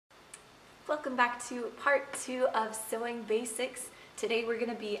Welcome back to part 2 of Sewing Basics. Today we're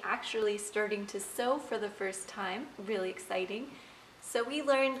going to be actually starting to sew for the first time. Really exciting. So we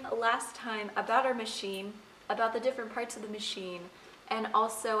learned last time about our machine, about the different parts of the machine, and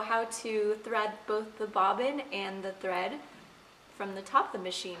also how to thread both the bobbin and the thread from the top of the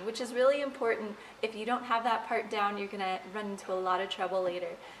machine, which is really important. If you don't have that part down, you're going to run into a lot of trouble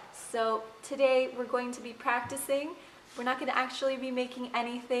later. So today we're going to be practicing. We're not going to actually be making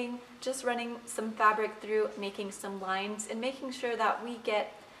anything, just running some fabric through, making some lines, and making sure that we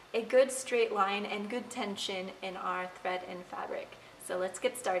get a good straight line and good tension in our thread and fabric. So let's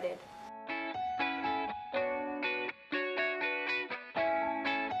get started.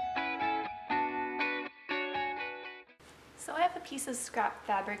 So I have a piece of scrap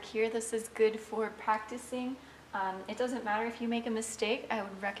fabric here. This is good for practicing. It doesn't matter if you make a mistake. I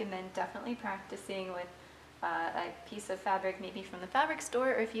would recommend definitely practicing with a piece of fabric maybe from the fabric store,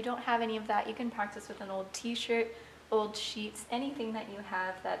 or if you don't have any of that, you can practice with an old t-shirt, old sheets, anything that you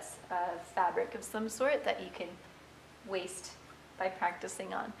have that's fabric of some sort that you can waste by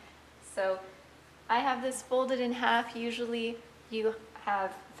practicing on. So I have this folded in half. Usually you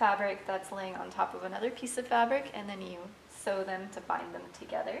have fabric that's laying on top of another piece of fabric, and then you sew them to bind them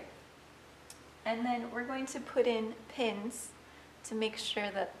together. And then we're going to put in pins to make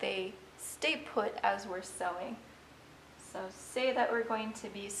sure that they stay put as we're sewing. So say that we're going to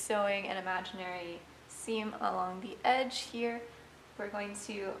be sewing an imaginary seam along the edge here. We're going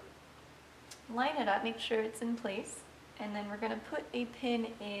to line it up, make sure it's in place, and then we're going to put a pin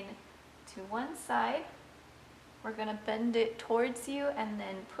in to one side. We're going to bend it towards you and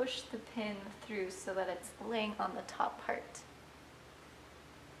then push the pin through so that it's laying on the top part.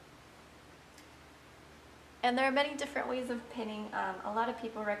 And there are many different ways of pinning. A lot of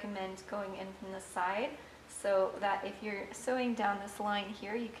people recommend going in from the side so that if you're sewing down this line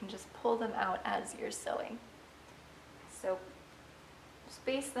here, you can just pull them out as you're sewing. So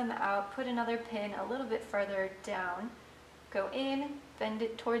space them out, put another pin a little bit further down, go in, bend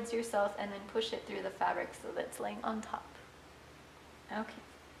it towards yourself, and then push it through the fabric so that it's laying on top. Okay,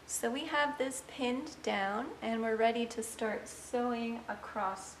 so we have this pinned down and we're ready to start sewing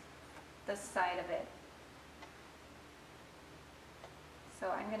across the side of it. So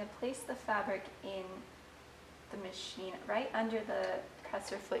I'm going to place the fabric in the machine right under the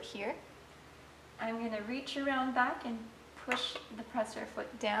presser foot here. I'm going to reach around back and push the presser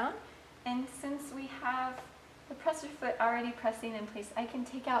foot down. And since we have the presser foot already pressing in place, I can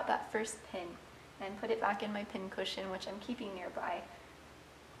take out that first pin and put it back in my pin cushion, which I'm keeping nearby.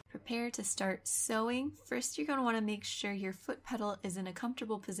 Prepare to start sewing. First, you're going to want to make sure your foot pedal is in a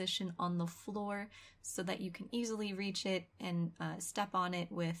comfortable position on the floor so that you can easily reach it and step on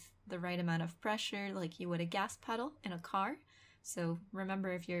it with the right amount of pressure, like you would a gas pedal in a car. So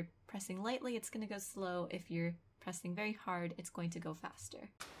remember, if you're pressing lightly, it's going to go slow. If you're pressing very hard, it's going to go faster.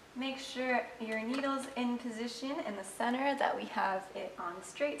 Make sure your needle's in position in the center, that we have it on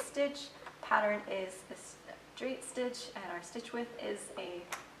straight stitch. Pattern is a straight stitch, and our stitch width is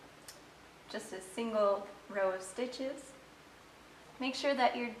just a single row of stitches. Make sure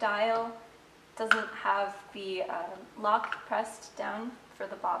that your dial doesn't have the lock pressed down for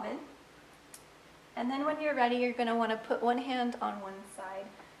the bobbin. And then when you're ready, you're going to want to put one hand on one side,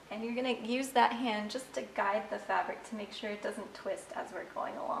 and you're going to use that hand just to guide the fabric to make sure it doesn't twist as we're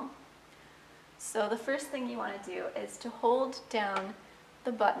going along. So the first thing you want to do is to hold down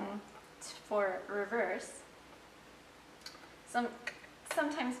the button for reverse.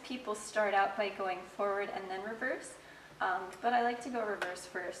 Sometimes people start out by going forward and then reverse, but I like to go reverse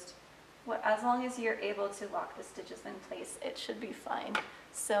first. As long as you're able to lock the stitches in place, it should be fine.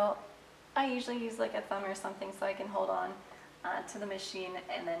 So I usually use like a thumb or something so I can hold on to the machine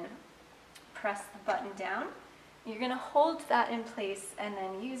and then press the button down. You're going to hold that in place and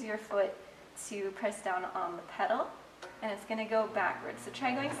then use your foot to press down on the pedal, and it's going to go backwards. So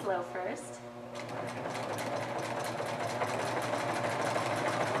try going slow first.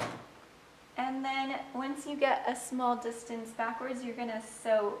 And then once you get a small distance backwards, you're going to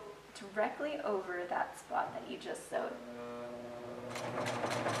sew directly over that spot that you just sewed.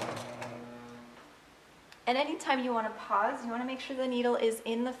 And anytime you want to pause, you want to make sure the needle is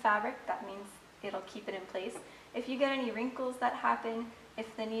in the fabric. That means it'll keep it in place. If you get any wrinkles that happen,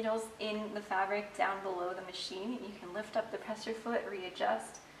 if the needle's in the fabric down below the machine, you can lift up the presser foot,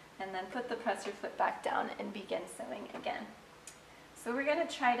 readjust, and then put the presser foot back down and begin sewing again. So we're going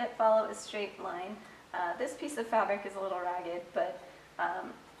to try to follow a straight line. This piece of fabric is a little ragged, but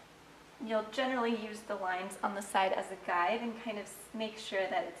you'll generally use the lines on the side as a guide and kind of make sure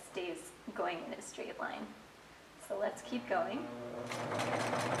that it stays going in a straight line. So let's keep going.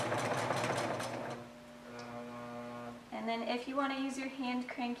 then if you want to use your hand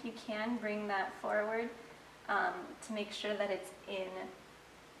crank, you can bring that forward to make sure that it's in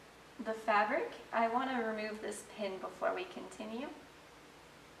the fabric. I want to remove this pin before we continue.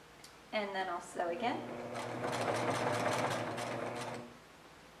 And then I'll sew again.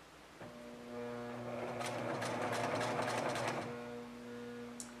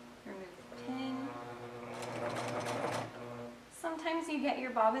 Remove the pin. Sometimes you get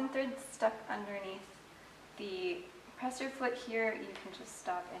your bobbin thread stuck underneath the presser foot here. You can just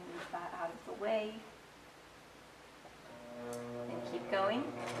stop and move that out of the way. And keep going.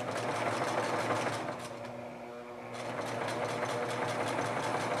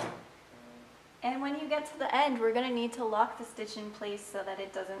 And when you get to the end, we're going to need to lock the stitch in place so that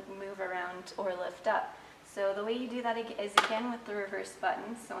it doesn't move around or lift up. So the way you do that is again with the reverse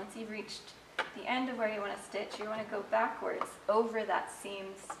button. So once you've reached the end of where you want to stitch, you want to go backwards over that same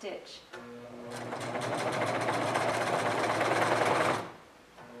stitch.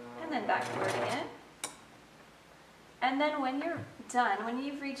 And then back forward again. And then when you're done, when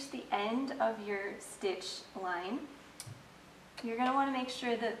you've reached the end of your stitch line, you're going to want to make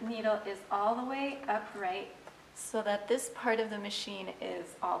sure that the needle is all the way upright so that this part of the machine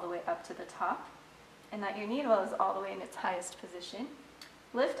is all the way up to the top and that your needle is all the way in its highest position.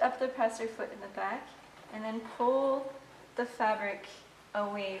 Lift up the presser foot in the back and then pull the fabric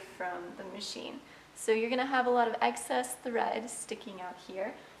away from the machine. So you're going to have a lot of excess thread sticking out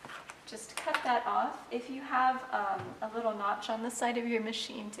here. Just cut that off. If you have a little notch on the side of your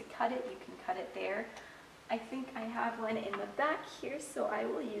machine to cut it, you can cut it there. I think I have one in the back here, so I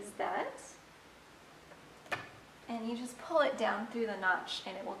will use that. And you just pull it down through the notch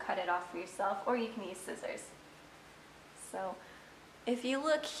and it will cut it off for yourself, or you can use scissors. So if you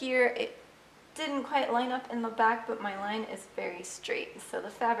look here, it didn't quite line up in the back, but my line is very straight, so the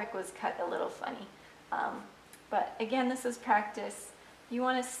fabric was cut a little funny. But again, this is practice. You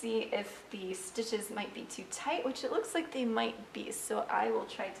want to see if the stitches might be too tight, which it looks like they might be, so I will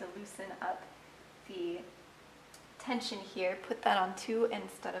try to loosen up the tension here, put that on 2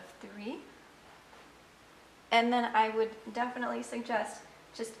 instead of 3. And then I would definitely suggest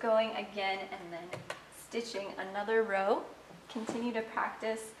just going again and then stitching another row. Continue to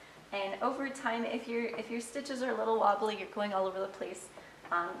practice, and over time, if your stitches are a little wobbly, you're going all over the place,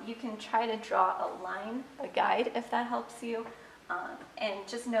 you can try to draw a line, a guide, if that helps you, and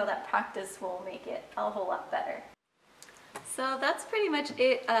just know that practice will make it a whole lot better. So that's pretty much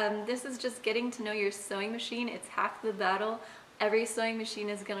it. This is just getting to know your sewing machine. It's half the battle. Every sewing machine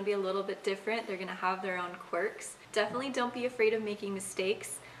is going to be a little bit different. They're going to have their own quirks. Definitely don't be afraid of making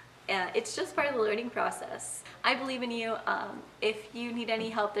mistakes. It's just part of the learning process. I believe in you. If you need any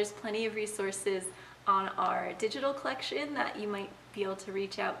help, there's plenty of resources on our digital collection that you might be able to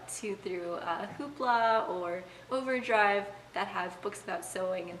reach out to through Hoopla or Overdrive that have books about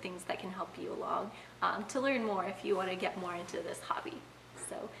sewing and things that can help you along to learn more if you want to get more into this hobby.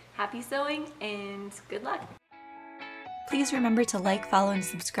 So happy sewing and good luck! Please remember to like, follow, and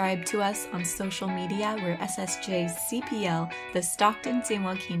subscribe to us on social media. We're SSJ CPL, the Stockton San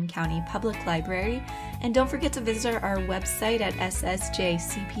Joaquin County Public Library. And don't forget to visit our website at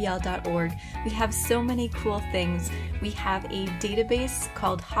ssjcpl.org. We have so many cool things. We have a database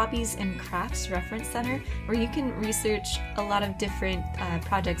called Hobbies and Crafts Reference Center where you can research a lot of different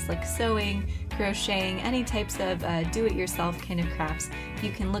projects like sewing, crocheting, any types of do-it-yourself kind of crafts.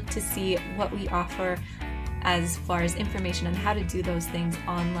 You can look to see what we offer as far as information on how to do those things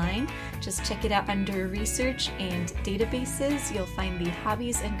online. Just check it out under Research and Databases. You'll find the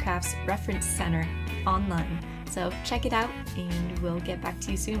Hobbies and Crafts Reference Center online. So check it out, and we'll get back to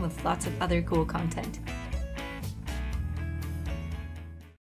you soon with lots of other cool content.